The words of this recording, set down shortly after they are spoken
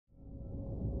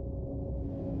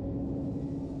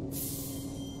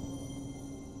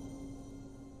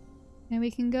And we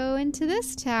can go into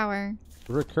this tower.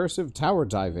 Recursive tower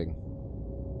diving.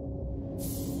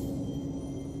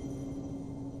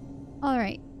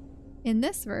 Alright. In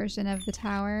this version of the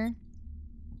tower,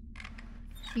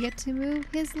 you get to move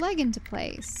his leg into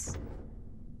place.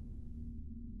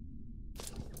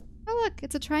 Oh look,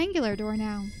 it's a triangular door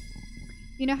now.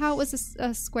 You know how it was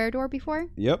a square door before?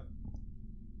 Yep.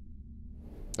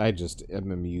 I just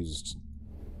am amused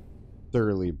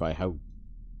thoroughly by how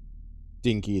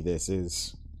dinky this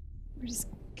is. We're just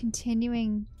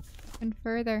continuing even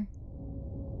further.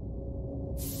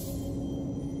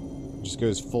 Just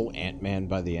goes full Ant-Man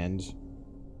by the end.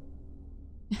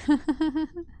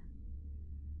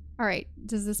 Alright,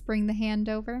 does this bring the hand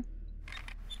over?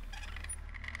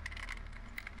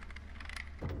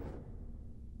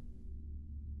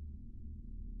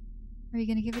 Are you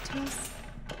gonna give it to us?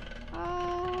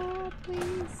 Oh,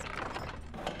 please.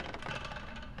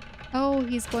 Oh,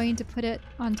 he's going to put it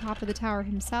on top of the tower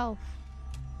himself.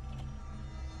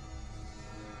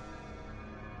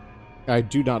 I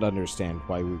do not understand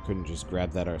why we couldn't just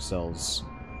grab that ourselves.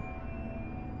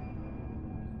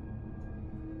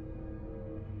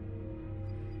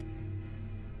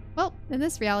 Well, in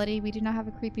this reality, we do not have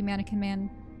a creepy mannequin man.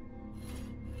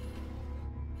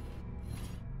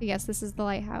 But yes, this is the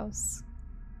lighthouse.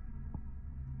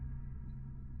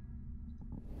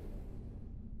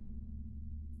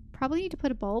 Probably need to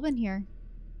put a bulb in here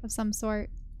of some sort.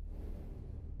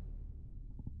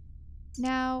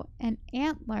 Now, an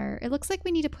antler. It looks like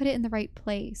we need to put it in the right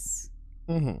place.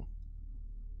 Mm-hmm.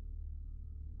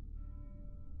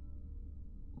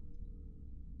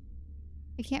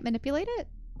 I can't manipulate it?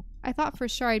 I thought for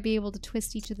sure I'd be able to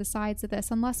twist each of the sides of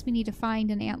this, unless we need to find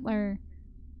an antler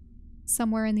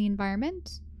somewhere in the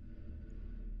environment.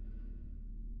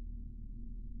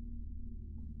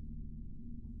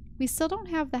 We still don't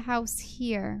have the house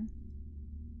here.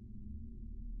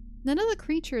 None of the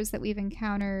creatures that we've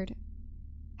encountered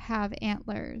have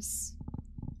antlers.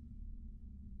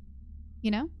 You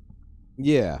know?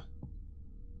 Yeah.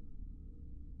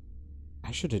 I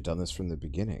should have done this from the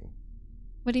beginning.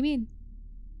 What do you mean?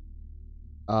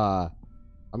 I'm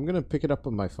gonna pick it up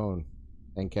on my phone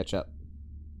and catch up.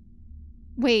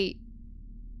 Wait.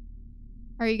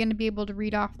 Are you going to be able to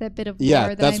read off that bit of lore Yeah,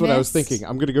 that that's I what missed? I was thinking.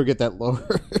 I'm gonna go get that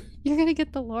lore. You're going to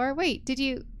get the lore? Wait, did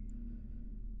you...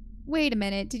 Wait a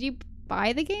minute. Did you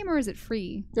buy the game or is it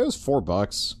free? It was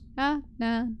 $4.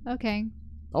 Nah, okay.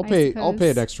 I'll pay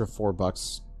an extra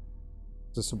 $4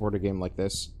 to support a game like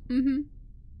this. Mm-hmm.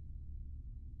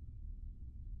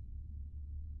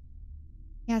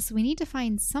 Yeah, so we need to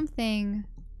find something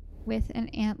with an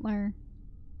antler.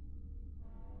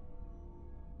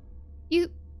 You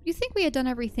think we had done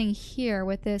everything here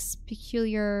with this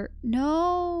peculiar...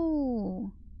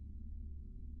 No!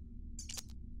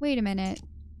 Wait a minute.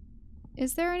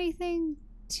 Is there anything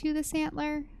to this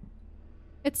antler?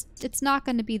 It's not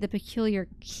going to be the peculiar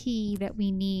key that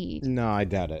we need. No, I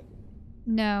doubt it.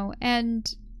 No,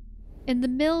 and in the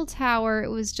mill tower, it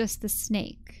was just the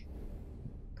snake.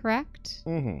 Correct?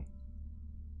 Mm-hmm.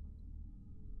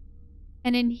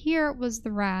 And in here, it was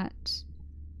the rat.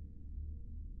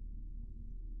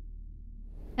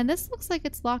 And this looks like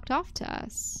it's locked off to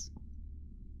us.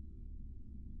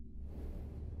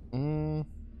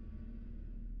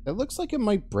 It looks like it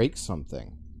might break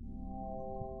something.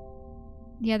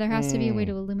 Yeah, there has to be a way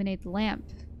to illuminate the lamp.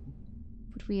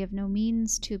 But we have no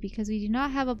means to because we do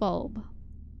not have a bulb.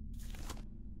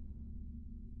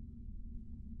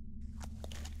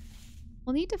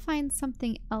 We'll need to find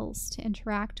something else to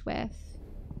interact with.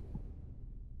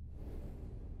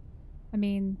 I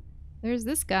mean, there's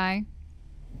this guy.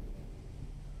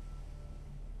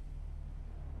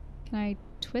 Can I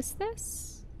twist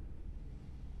this?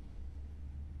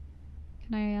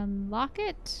 Can I unlock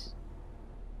it?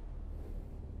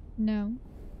 No.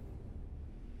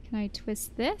 Can I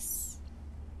twist this?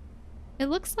 It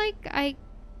looks like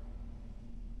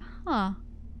Huh.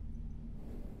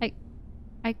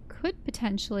 I could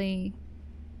potentially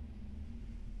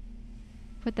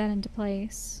put that into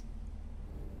place.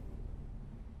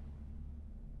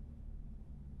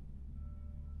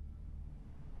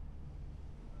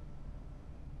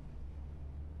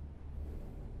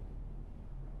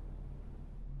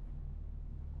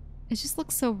 It just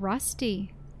looks so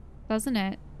rusty, doesn't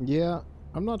it? Yeah,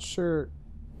 I'm not sure.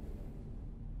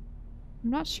 I'm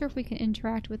not sure if we can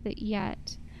interact with it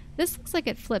yet. This looks like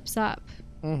it flips up.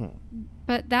 Mm-hmm.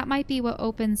 But that might be what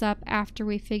opens up after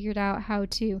we figured out how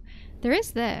to... There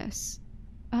is this.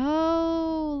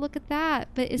 Oh, look at that.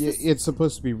 But is this... It's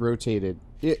supposed to be rotated.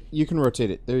 You can rotate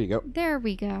it. There you go. There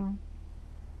we go.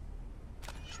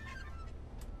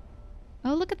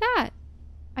 Oh, look at that.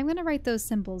 I'm going to write those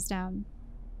symbols down.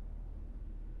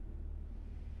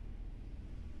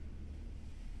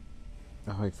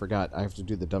 Oh, I forgot. I have to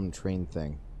do the dumb train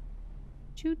thing.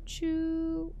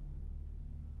 Choo-choo.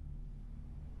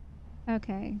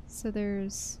 Okay, so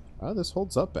there's Oh, this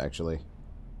holds up, actually.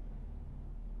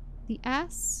 the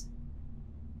S,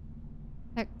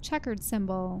 that checkered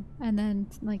symbol, and then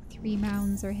like 3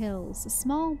 mounds or hills. A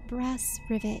small brass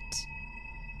rivet.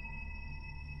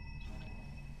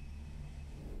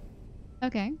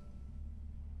 Okay.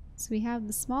 So we have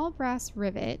the small brass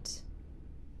rivet.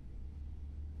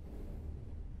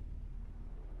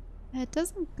 It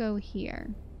doesn't go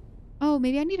here. Oh,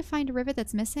 maybe I need to find a rivet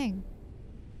that's missing.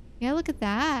 Yeah, look at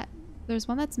that. There's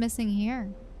one that's missing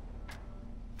here.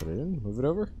 Put it in, move it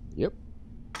over. Yep.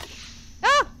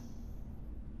 Ah!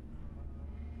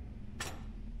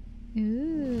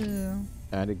 Ooh.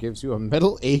 And it gives you a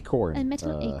metal acorn. A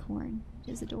metal acorn, which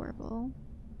is adorable.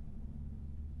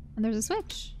 And there's a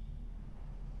switch.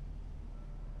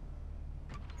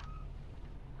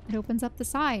 It opens up the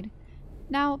side.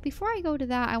 Now, before I go to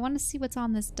that, I want to see what's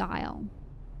on this dial.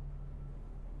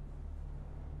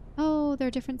 Oh, there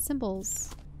are different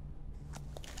symbols.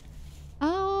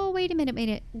 Oh, wait a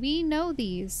minute. We know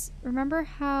these. Remember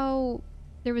how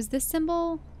there was this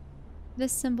symbol,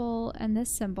 and this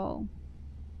symbol?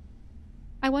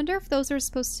 I wonder if those are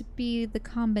supposed to be the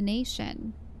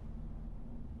combination.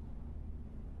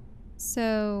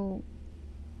 So,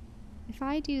 if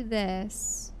I do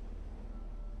this,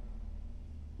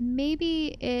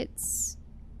 maybe it's...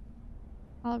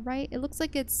 Alright, it looks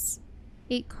like it's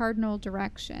 8 cardinal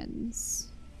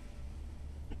directions.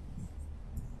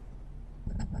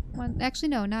 Actually,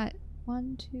 no, not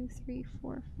 1, 2, 3,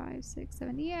 4, 5, 6,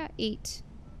 7. Yeah, 8.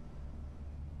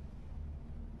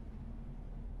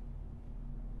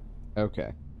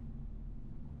 Okay.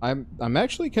 I'm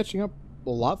actually catching up a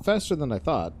lot faster than I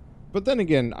thought. But then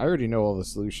again, I already know all the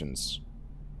solutions.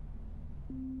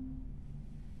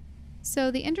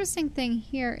 So the interesting thing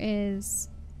here is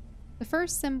the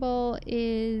first symbol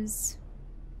is...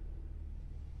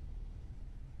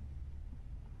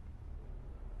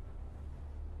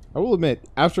 I will admit,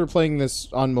 after playing this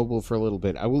on mobile for a little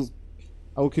bit, I will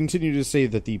continue to say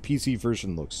that the PC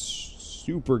version looks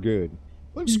super good.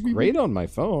 Looks great on my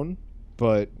phone,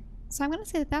 but... So I'm going to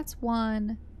say that that's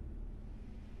 1.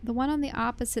 The one on the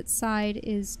opposite side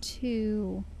is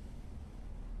 2.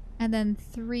 And then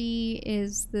 3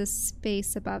 is the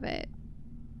space above it.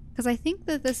 Because I think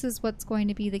that this is what's going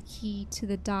to be the key to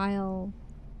the dial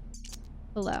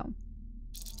below.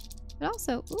 But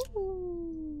also,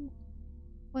 ooh,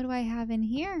 what do I have in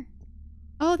here?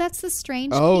 Oh, that's the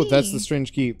strange key. Oh, that's the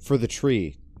strange key for the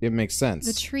tree. It makes sense.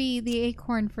 The tree, the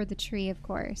acorn for the tree, of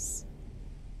course.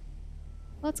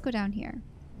 Let's go down here.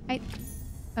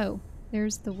 Oh,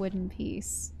 there's the wooden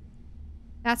piece.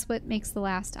 That's what makes the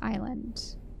last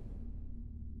island.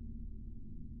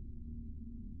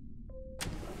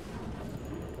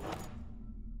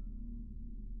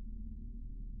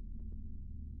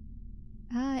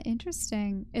 Ah,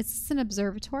 interesting. Is this an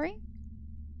observatory?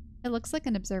 It looks like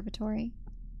an observatory.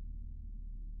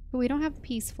 But we don't have the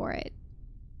piece for it.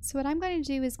 So what I'm going to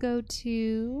do is go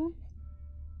to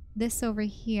this over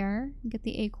here and get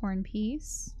the acorn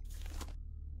piece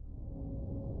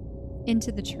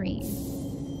into the tree.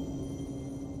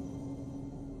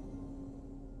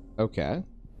 Okay.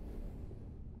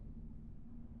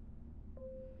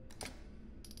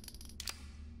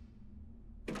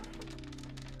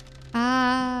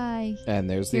 Ah, and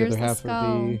there's the other half of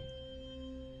the...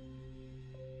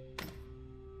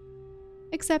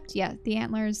 Except, yeah, the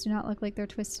antlers do not look like they're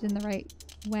twisted in the right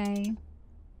way.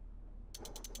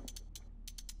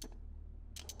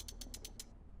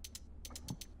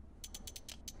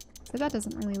 So that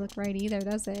doesn't really look right either,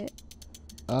 does it?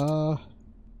 Huh.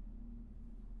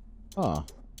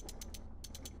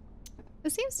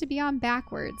 It seems to be on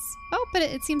backwards. Oh, but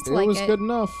it seems to like it. It was good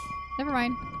enough. Never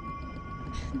mind.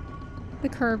 The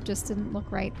curve just didn't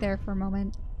look right there for a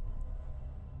moment.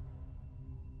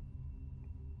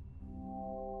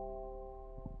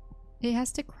 It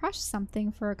has to crush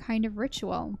something for a kind of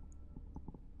ritual.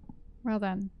 Well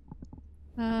then.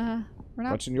 We're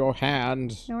not... What's in your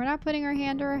hand? No, we're not putting our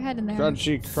hand or our head in there.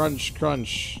 Crunchy, crunch,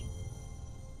 crunch.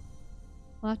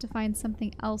 We'll have to find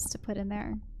something else to put in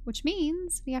there. Which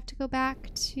means we have to go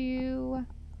back to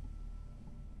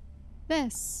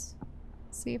this.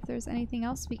 See if there's anything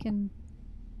else we can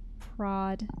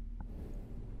prod.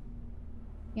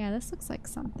 Yeah, this looks like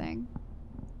something.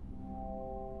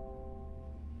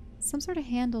 Some sort of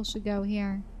handle should go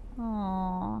here.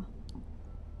 Aww.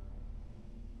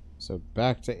 So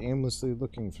back to aimlessly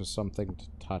looking for something to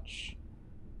touch.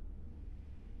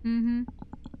 Mm-hmm.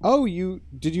 Oh,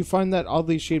 did you find that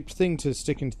oddly shaped thing to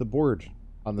stick into the board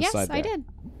on the side there? Yes, I did.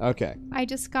 Okay. I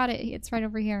just got it. It's right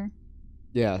over here.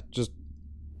 Yeah, just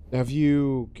have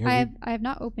you I have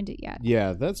not opened it yet.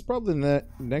 Yeah, that's probably the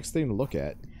next thing to look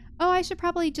at. Oh, I should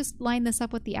probably just line this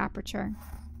up with the aperture.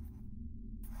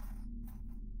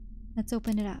 Let's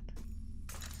open it up.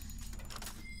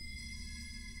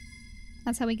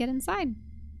 That's how we get inside.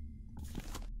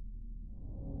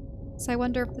 So I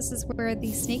wonder if this is where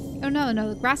the snake... Oh,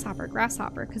 no, grasshopper,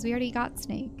 because we already got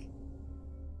snake.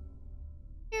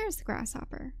 Here's the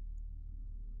grasshopper.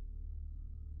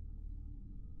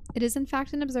 It is, in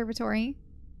fact, an observatory.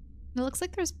 It looks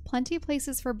like there's plenty of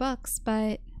places for books,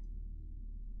 but...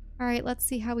 Alright, let's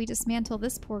see how we dismantle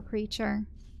this poor creature.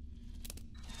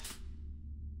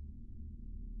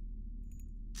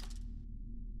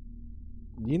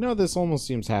 You know, this almost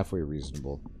seems halfway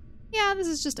reasonable. Yeah, this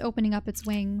is just opening up its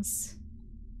wings.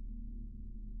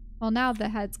 Well, now the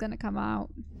head's gonna come out.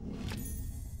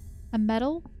 A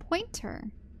metal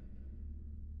pointer.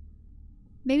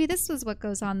 Maybe this was what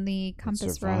goes on the compass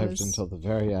rose. It survived until the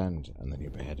very end, and then you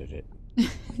beheaded it.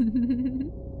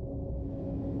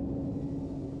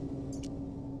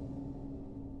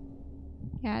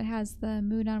 Yeah, it has the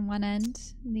moon on one end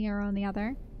and the arrow on the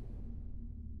other.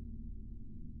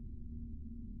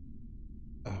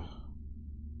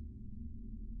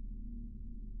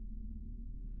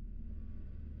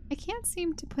 I can't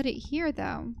seem to put it here,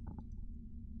 though.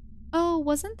 Oh,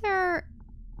 wasn't there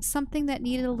something that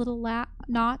needed a little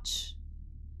notch?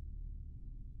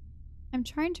 I'm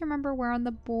trying to remember where on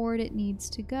the board it needs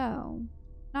to go.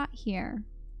 Not here.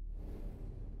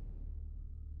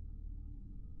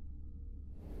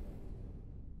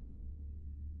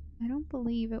 I don't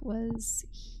believe it was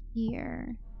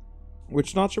here.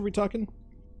 Which notch are we talking?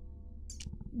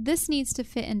 This needs to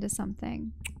fit into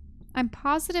something. I'm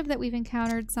positive that we've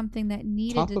encountered something that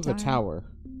needed Top to of a tower.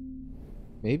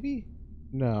 Maybe?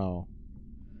 No.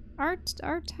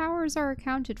 Our towers are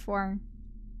accounted for.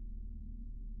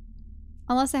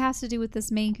 Unless it has to do with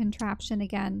this main contraption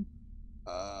again.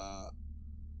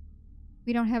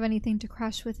 We don't have anything to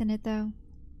crush within it, though.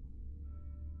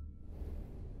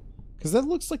 Because that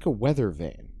looks like a weather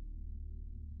vane.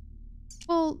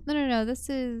 Well, no. This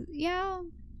is... Yeah.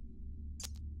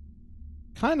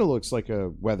 Kind of looks like a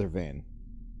weather vane.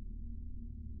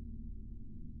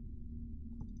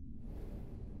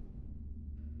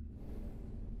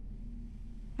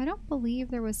 I don't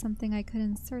believe there was something I could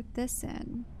insert this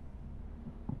in.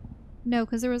 No,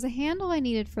 because there was a handle I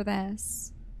needed for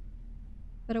this.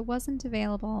 But it wasn't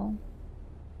available.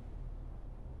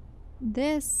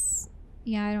 This...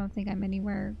 Yeah, I don't think I'm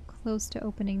anywhere close to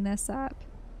opening this up.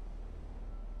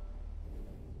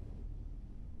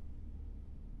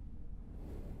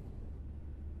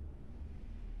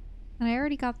 And I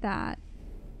already got that.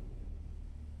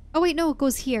 Oh wait, no, it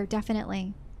goes here,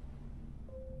 definitely.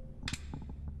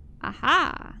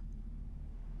 Aha!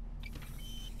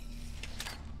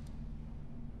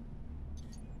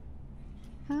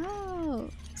 Oh,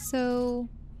 so...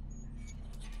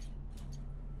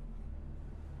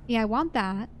 Yeah, I want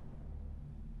that.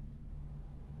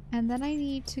 And then I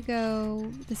need to go...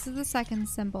 This is the second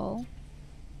symbol.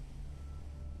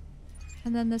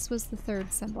 And then this was the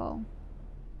third symbol.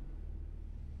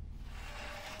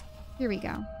 Here we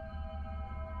go.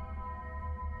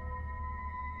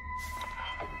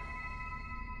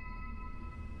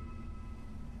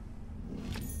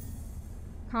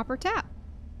 Copper tap.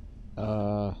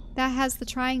 That has the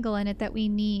triangle in it that we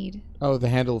need. Oh, the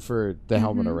handle for the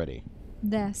helmet already.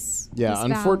 This. Yeah,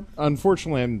 this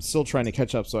unfortunately, I'm still trying to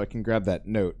catch up so I can grab that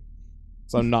note.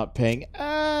 So I'm not paying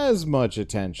as much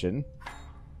attention.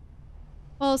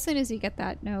 Well, as soon as you get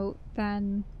that note,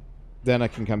 then... Then I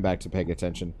can come back to paying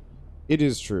attention. It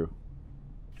is true.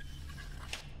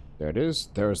 There it is.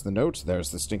 There's the note.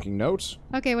 There's the stinking note.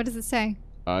 Okay, what does it say?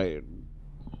 The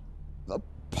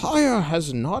pyre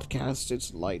has not cast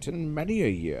its light in many a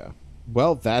year.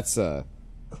 Well, that's a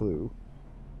clue.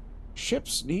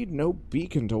 Ships need no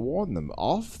beacon to warn them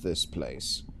off this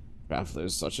place.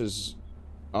 Travelers such as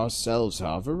ourselves,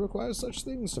 however, require such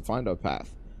things to find our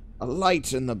path. A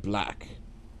light in the black.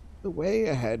 The way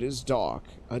ahead is dark,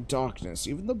 a darkness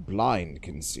even the blind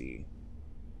can see.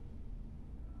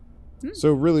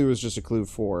 So it really was just a clue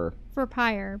for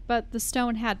pyre, but the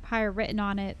stone had pyre written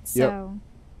on it, so...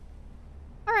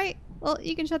 Yep. Alright, well,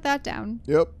 you can shut that down.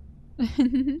 Yep.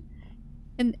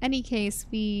 In any case,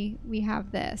 we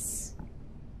have this.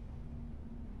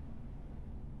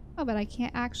 Oh, but I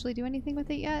can't actually do anything with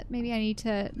it yet? Maybe I need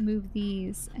to move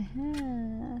these.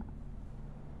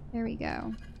 There we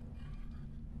go.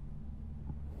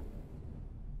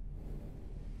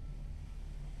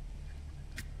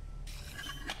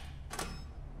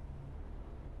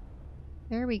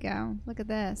 There we go. Look at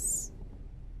this.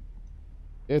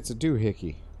 It's a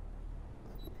doohickey.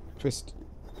 Twist.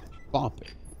 Bop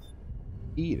it.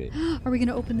 Eat it. Are we going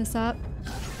to open this up?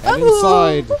 And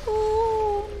inside.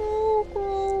 Oh, no,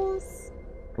 gross.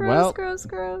 Well.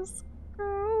 Gross.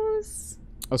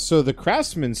 Oh, so the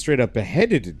Craftsman straight up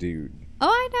beheaded a dude. Oh,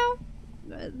 I know.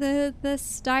 The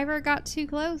diver got too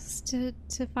close to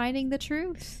finding the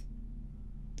truth.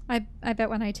 I bet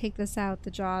when I take this out,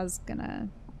 the jaw's gonna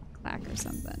clack or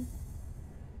something.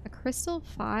 A crystal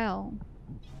file.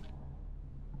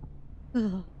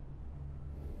 Ugh.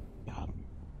 Got him.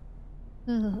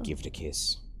 Ugh. Give it a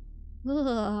kiss.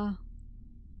 Ugh.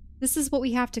 This is what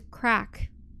we have to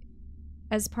crack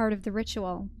as part of the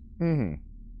ritual. Mm-hmm.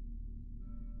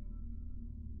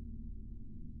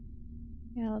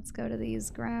 Yeah, let's go to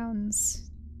these grounds.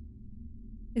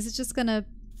 Is it just gonna...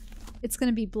 It's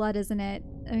gonna be blood, isn't it?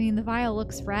 I mean, the vial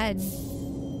looks red.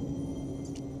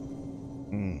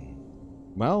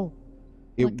 Well,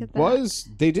 it was...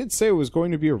 They did say it was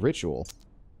going to be a ritual.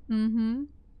 Mm-hmm.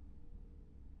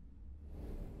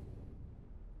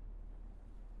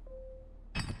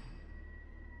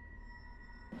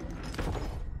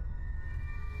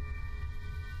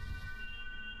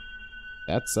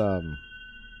 That's,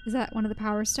 Is that one of the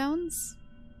power stones?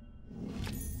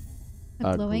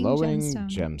 a glowing gemstone.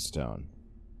 gemstone.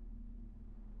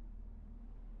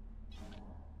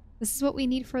 This is what we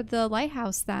need for the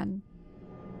lighthouse, then.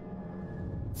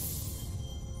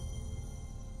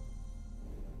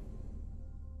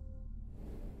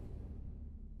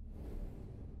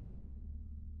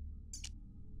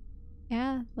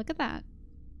 Yeah, look at that.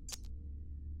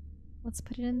 Let's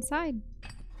put it inside.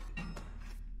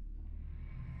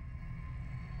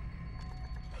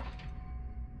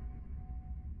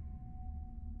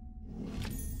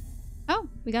 Oh,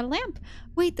 we got a lamp.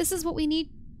 Wait, this is what we need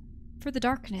for the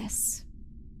darkness.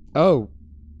 Oh.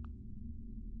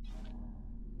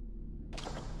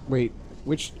 Wait,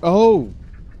 which... Oh!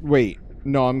 Wait.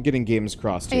 No, I'm getting games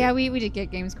crossed here. Yeah, we did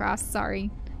get games crossed.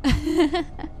 Sorry.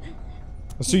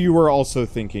 So you were also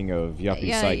thinking of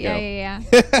Yuppie Psycho. Yeah.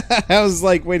 I was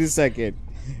like, wait a second.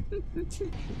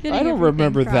 I don't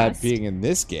remember that crossed. being in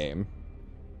this game.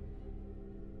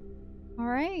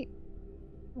 Alright.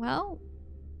 Well.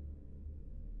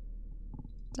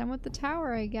 Done with the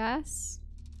tower, I guess.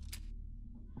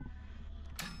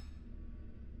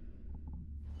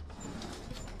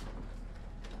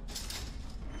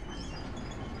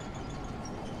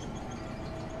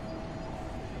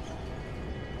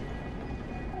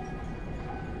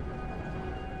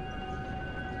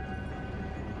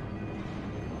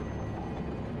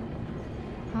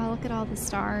 Oh, look at all the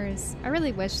stars. I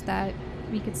really wish that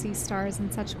we could see stars in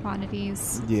such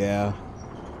quantities. Yeah.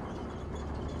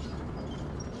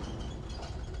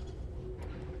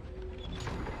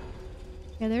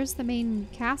 Yeah, there's the main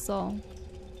castle.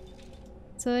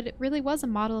 So it really was a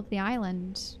model of the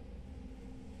island.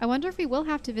 I wonder if we will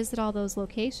have to visit all those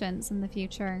locations in the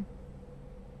future.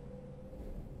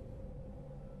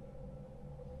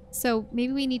 So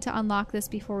maybe we need to unlock this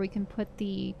before we can put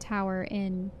the tower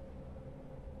in.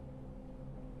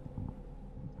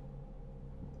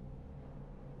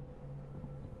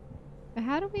 But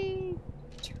how do we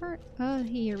turn? Oh,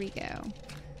 here we go.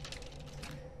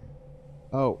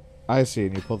 Oh, I see.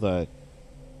 And you pull the...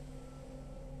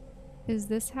 Is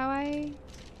this how I...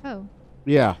 Oh.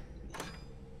 Yeah.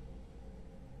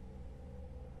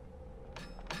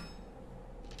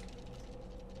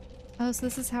 Oh, so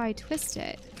this is how I twist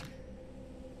it.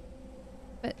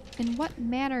 But in what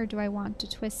manner do I want to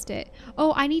twist it?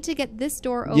 Oh, I need to get this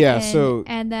door open. Yeah, so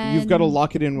and then you've got to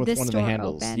lock it in with this one of the door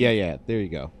handles. open. Yeah, there you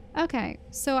go. Okay,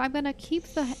 so I'm going to keep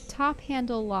the top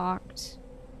handle locked.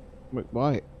 Wait,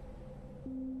 why?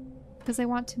 Because I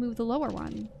want to move the lower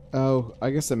one. Oh,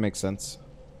 I guess that makes sense.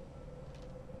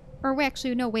 Or wait,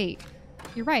 actually, no, wait.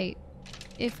 You're right.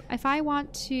 If I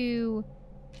want to...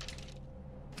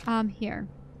 Here.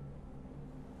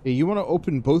 Yeah, you want to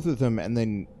open both of them and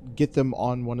then get them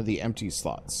on one of the empty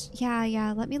slots.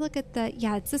 Yeah. Let me look at the...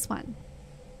 Yeah, it's this one.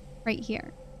 Right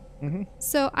here. Mm-hmm.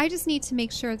 So I just need to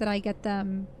make sure that I get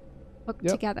them hooked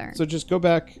together. So just go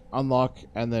back, unlock,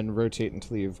 and then rotate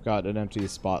until you've got an empty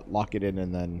spot. Lock it in,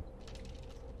 and then...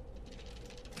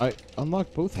 I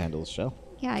unlock both handles, Shell.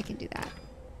 Yeah, I can do that.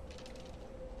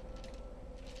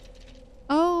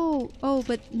 Oh,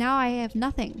 but now I have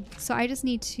nothing. So I just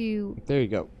need to... There you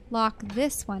go. Lock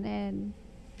this one in.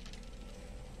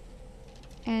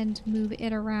 And move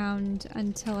it around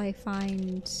until I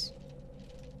find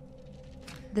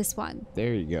this one.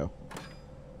 There you go.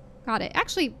 Got it.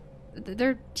 Actually,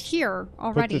 they're here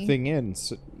already. Put the thing in.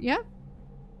 So Yeah.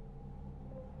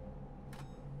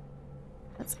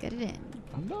 Let's get it in.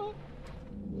 I'm not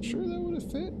sure that would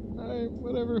have fit. Alright,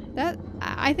 whatever.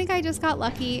 I think I just got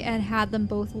lucky and had them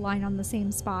both align on the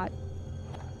same spot.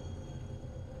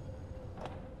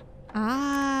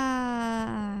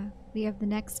 Ah, we have the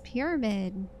next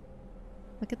pyramid.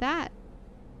 Look at that.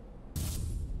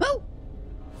 Oh!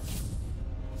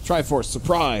 Triforce,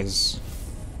 surprise!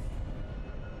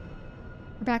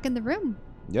 We're back in the room.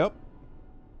 Yep.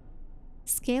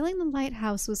 Scaling the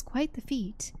lighthouse was quite the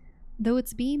feat. Though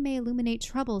its beam may illuminate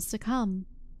troubles to come,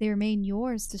 they remain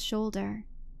yours to shoulder.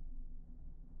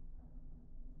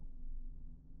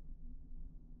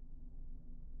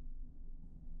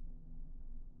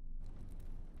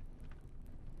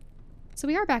 So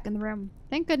we are back in the room.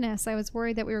 Thank goodness. I was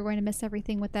worried that we were going to miss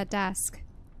everything with that desk.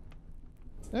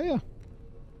 Oh, yeah.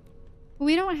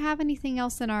 We don't have anything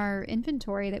else in our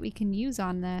inventory that we can use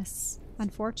on this,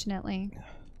 unfortunately.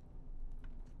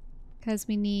 Because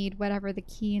we need whatever the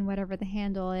key and whatever the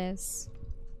handle is.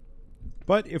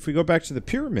 But if we go back to the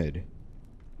pyramid,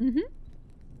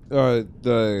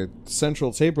 the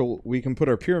central table, we can put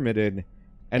our pyramid in,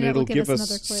 and it'll give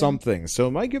us something. So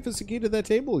it might give us a key to that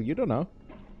table. You don't know.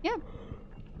 Yeah.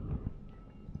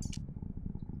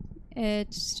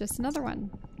 It's just another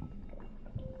one.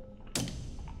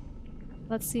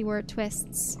 Let's see where it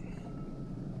twists.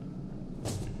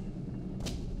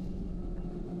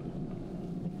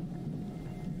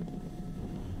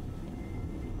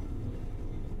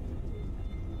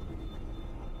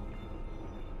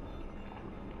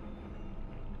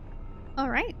 All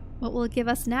right. What will it give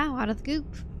us now out of the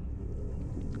goop?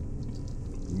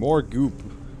 More goop.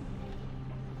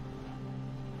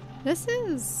 This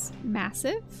is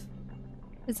massive.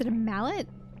 Is it a mallet?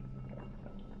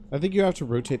 I think you have to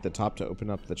rotate the top to open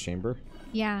up the chamber.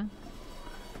 Yeah.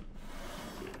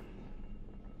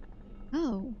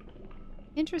 Oh.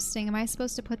 Interesting. Am I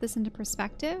supposed to put this into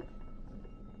perspective?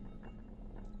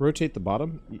 Rotate the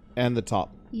bottom and the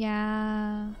top.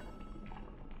 Yeah.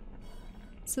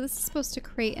 So this is supposed to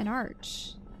create an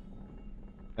arch.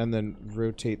 And then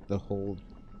rotate the whole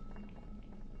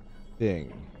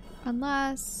thing.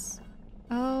 Unless...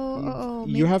 Oh,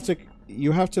 you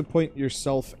have to point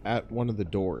yourself at one of the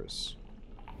doors.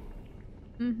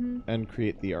 And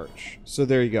create the arch. So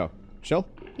there you go. Shell?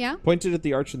 Yeah? Point it at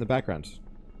the arch in the background.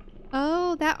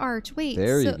 Oh, that arch. Wait.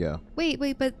 There you go.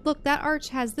 Wait, but look, that arch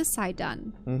has this side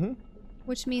done.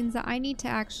 Which means that I need to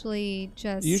actually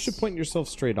just... You should point yourself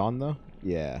straight on, though.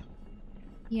 Yeah.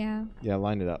 Yeah. Yeah,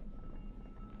 line it up.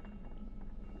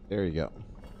 There you go.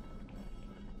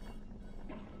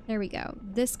 There we go.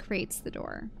 This creates the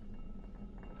door.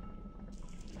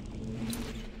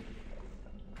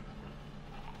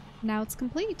 Now it's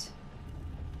complete.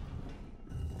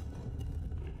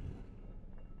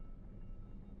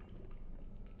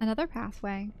 Another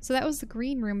pathway. So that was the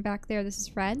green room back there. This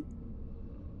is red.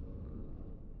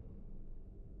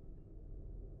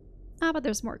 Ah, but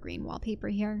there's more green wallpaper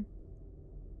here.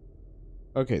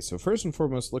 Okay, so first and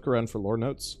foremost, look around for lore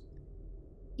notes.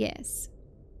 Yes.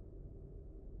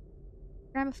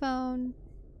 Gramophone.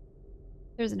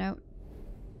 There's a note.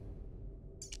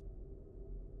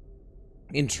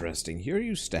 Interesting. Here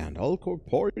you stand, all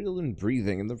corporeal and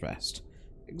breathing in the rest,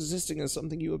 existing as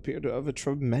something you appear to have a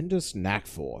tremendous knack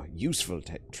for, useful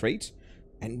trait,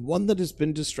 and one that has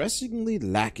been distressingly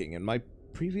lacking in my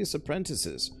previous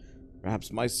apprentices.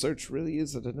 Perhaps my search really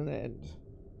is at an end.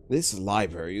 This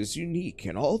library is unique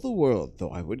in all the world, though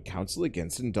I would counsel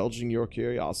against indulging your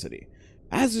curiosity.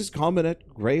 As is common at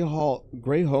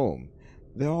Greyholme,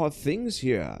 there are things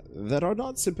here that are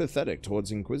not sympathetic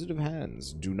towards inquisitive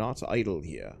hands. Do not idle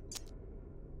here.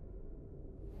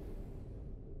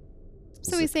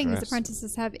 So he's saying his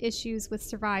apprentices have issues with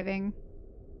surviving,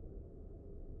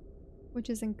 which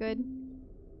isn't good.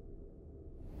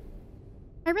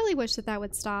 I really wish that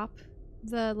would stop.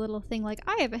 The little thing like,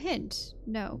 I have a hint.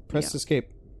 No. Press escape.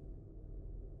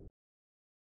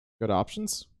 Go to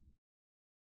options.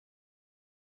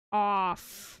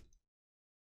 Off.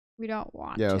 We don't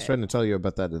want Yeah, I was trying to tell you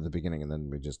about that at the beginning, and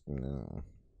then we just...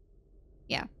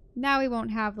 Yeah. Now we won't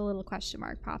have the little question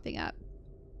mark popping up.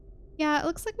 Yeah, it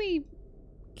looks like we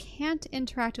can't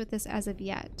interact with this as of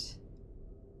yet.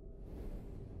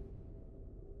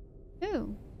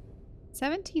 Ooh.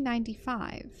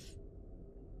 1795.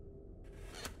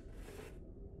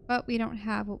 But we don't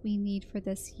have what we need for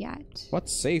this yet. What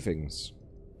savings?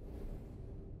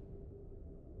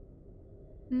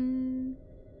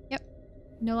 Yep.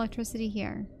 No electricity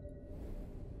here.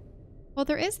 Well,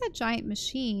 there is that giant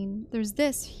machine. There's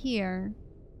this here.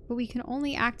 But we can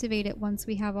only activate it once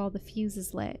we have all the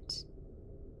fuses lit.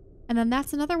 And then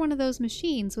that's another one of those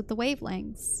machines with the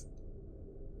wavelengths.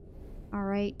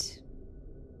 Alright.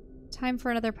 Time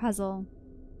for another puzzle.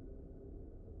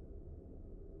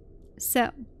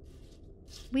 So,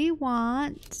 we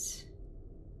want...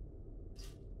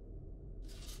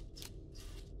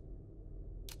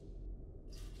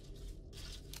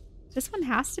 This one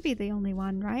has to be the only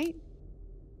one, right?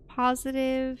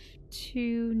 Positive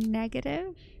to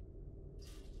negative?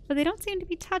 But they don't seem to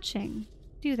be touching,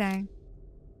 do they?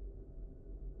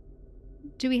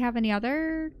 Do we have any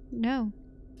other? No.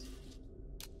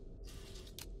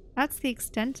 That's the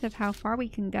extent of how far we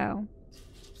can go.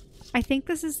 I think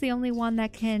this is the only one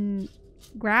that can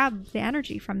grab the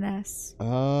energy from this.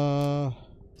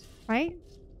 Right?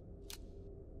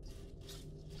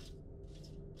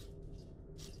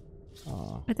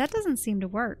 But that doesn't seem to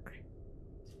work.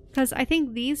 Because I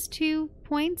think these 2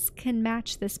 points can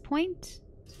match this point.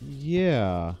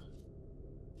 Yeah.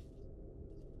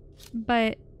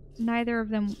 But neither of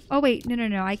them... Oh, wait.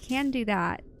 No. I can do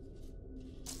that.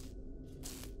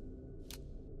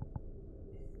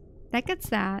 That gets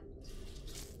that.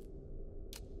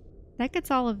 That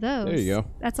gets all of those. There you go.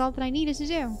 That's all that I needed to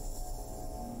do.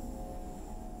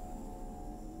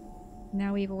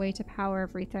 Now we have a way to power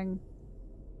everything.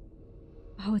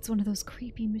 Oh, it's one of those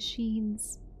creepy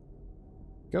machines.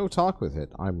 Go talk with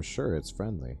it. I'm sure it's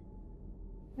friendly.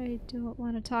 I don't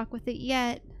want to talk with it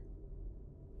yet.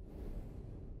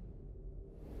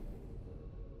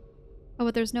 Oh,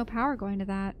 but there's no power going to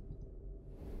that.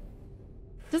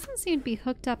 Doesn't seem to be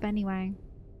hooked up anyway.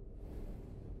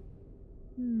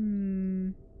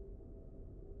 Do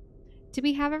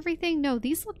we have everything? No,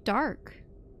 these look dark.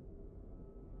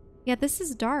 Yeah, this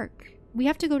is dark. We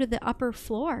have to go to the upper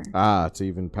floor. Ah, to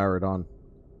even power it on.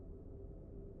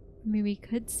 Maybe we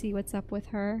could see what's up with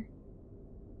her.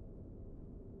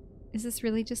 Is this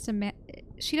really just a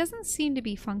She doesn't seem to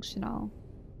be functional.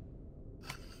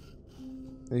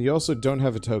 And you also don't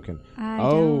have a token. I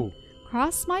don't.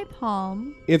 Cross my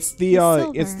palm. It's the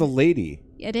lady.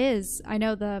 It is. I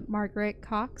know, the Margaret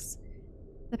Cox.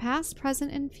 The past,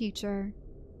 present, and future.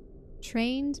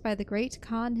 Trained by the great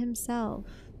Khan himself.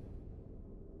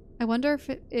 I wonder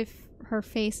if her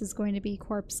face is going to be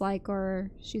corpse-like,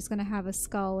 or she's going to have a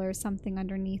skull or something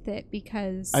underneath it,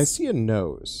 because... I see a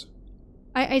nose.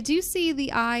 I do see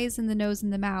the eyes and the nose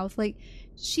and the mouth. Like,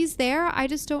 she's there. I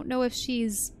just don't know if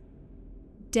she's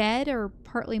dead or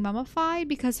partly mummified,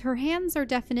 because her hands are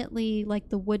definitely like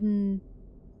the wooden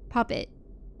puppet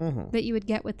that you would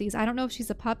get with these. I don't know if she's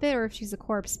a puppet or if she's a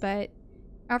corpse, but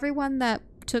everyone that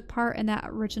took part in that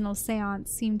original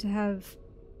seance seemed to have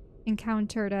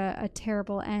encountered a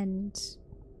terrible end. Those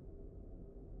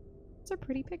are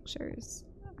pretty pictures.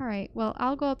 Alright, well,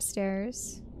 I'll go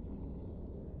upstairs.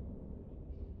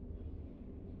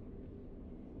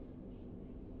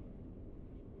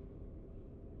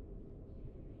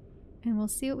 And we'll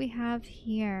see what we have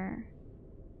here.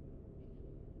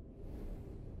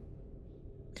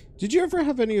 Did you ever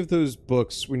have any of those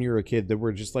books when you were a kid that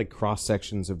were just like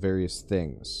cross-sections of various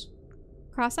things?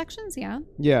 Cross-sections, yeah.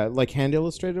 Yeah, like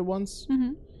hand-illustrated ones?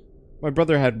 Mm-hmm. My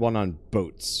brother had one on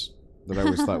boats that I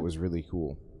always thought was really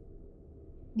cool.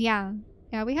 Yeah.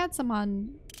 Yeah, we had some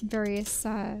on various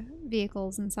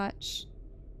vehicles and such.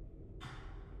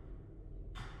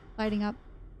 Lighting up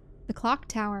the clock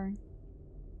tower.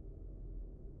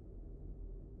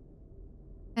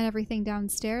 And everything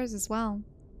downstairs as well.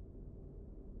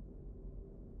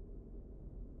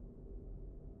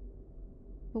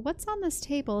 But what's on this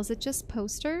table? Is it just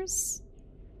posters?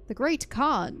 The Great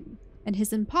Khan and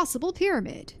his impossible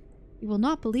pyramid. You will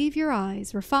not believe your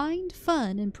eyes. Refined,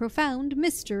 fun, and profound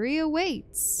mystery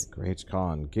awaits. Great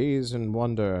Khan, gaze in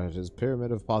wonder at his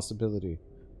pyramid of possibility.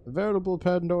 A veritable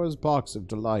Pandora's box of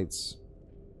delights.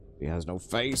 He has no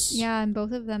face. Yeah, and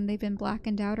both of them, they've been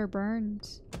blackened out or burned.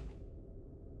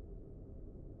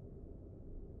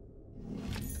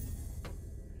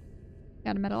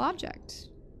 Got a metal object.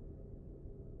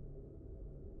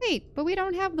 Wait, but we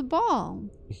don't have the ball.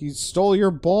 He stole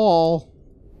your ball.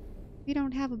 We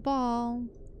don't have a ball.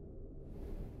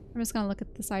 I'm just gonna look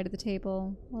at the side of the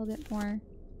table a little bit more.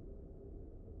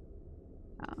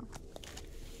 Oh.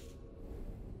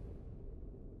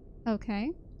 Okay.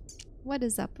 What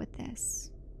is up with this?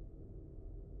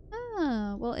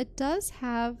 Ah, well, it does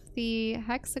have the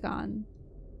hexagon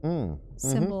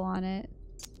symbol on it.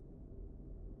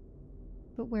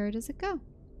 But where does it go?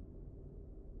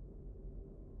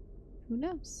 Who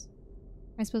knows?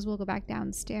 I suppose we'll go back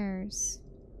downstairs.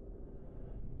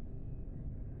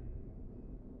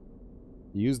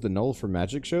 Use the null for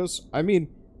magic shows? I mean,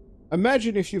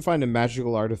 imagine if you find a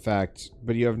magical artifact,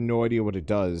 but you have no idea what it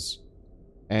does,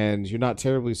 and you're not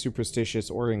terribly superstitious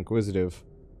or inquisitive.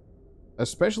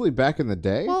 Especially back in the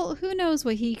day? Well, who knows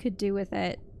what he could do with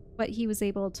it. what he was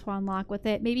able to unlock with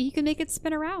it. Maybe he could make it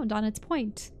spin around on its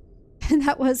point. And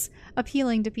that was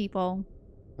appealing to people.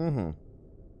 Mm-hmm.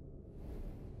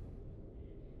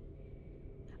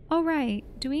 Oh, right.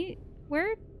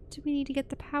 Where do we need to get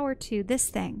the power to? This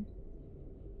thing.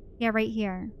 Yeah, right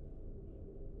here.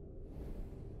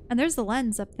 And there's the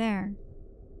lens up there.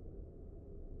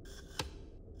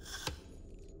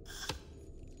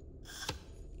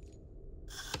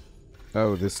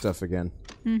 Oh, this stuff again.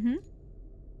 Mm-hmm.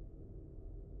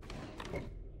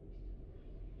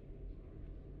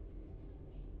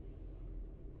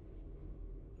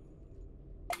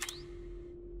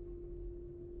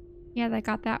 Yeah, they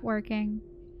got that working.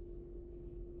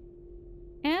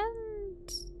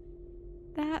 And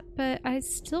that, but I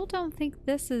still don't think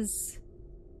this is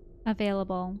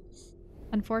available,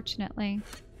 unfortunately.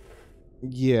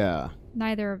 Yeah.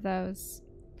 Neither of those.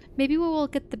 Maybe we will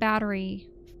get the battery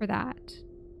for that.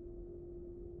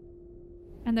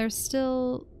 And there's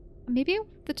still... Maybe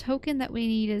the token that we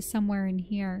need is somewhere in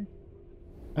here.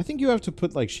 I think you have to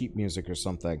put, like, sheet music or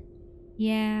something.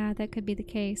 Yeah, that could be the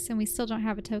case. And we still don't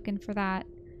have a token for that.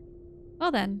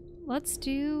 Well then, let's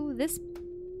do this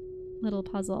little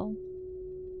puzzle.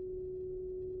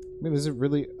 I mean, is it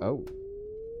really... Oh.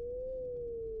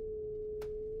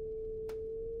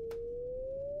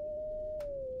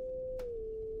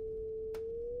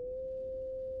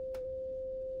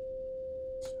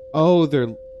 Oh, they're...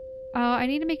 Oh, I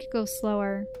need to make it go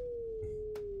slower.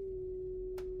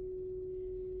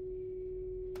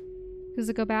 Does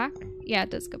it go back? Yeah, it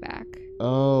does go back.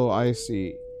 Oh, I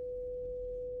see.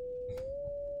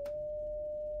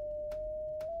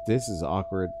 This is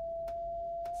awkward.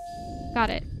 Got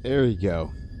it. There you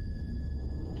go.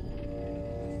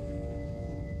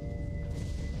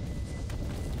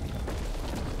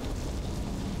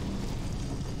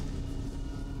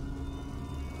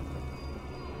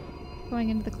 Going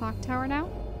into the clock tower now?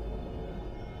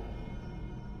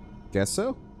 Guess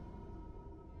so?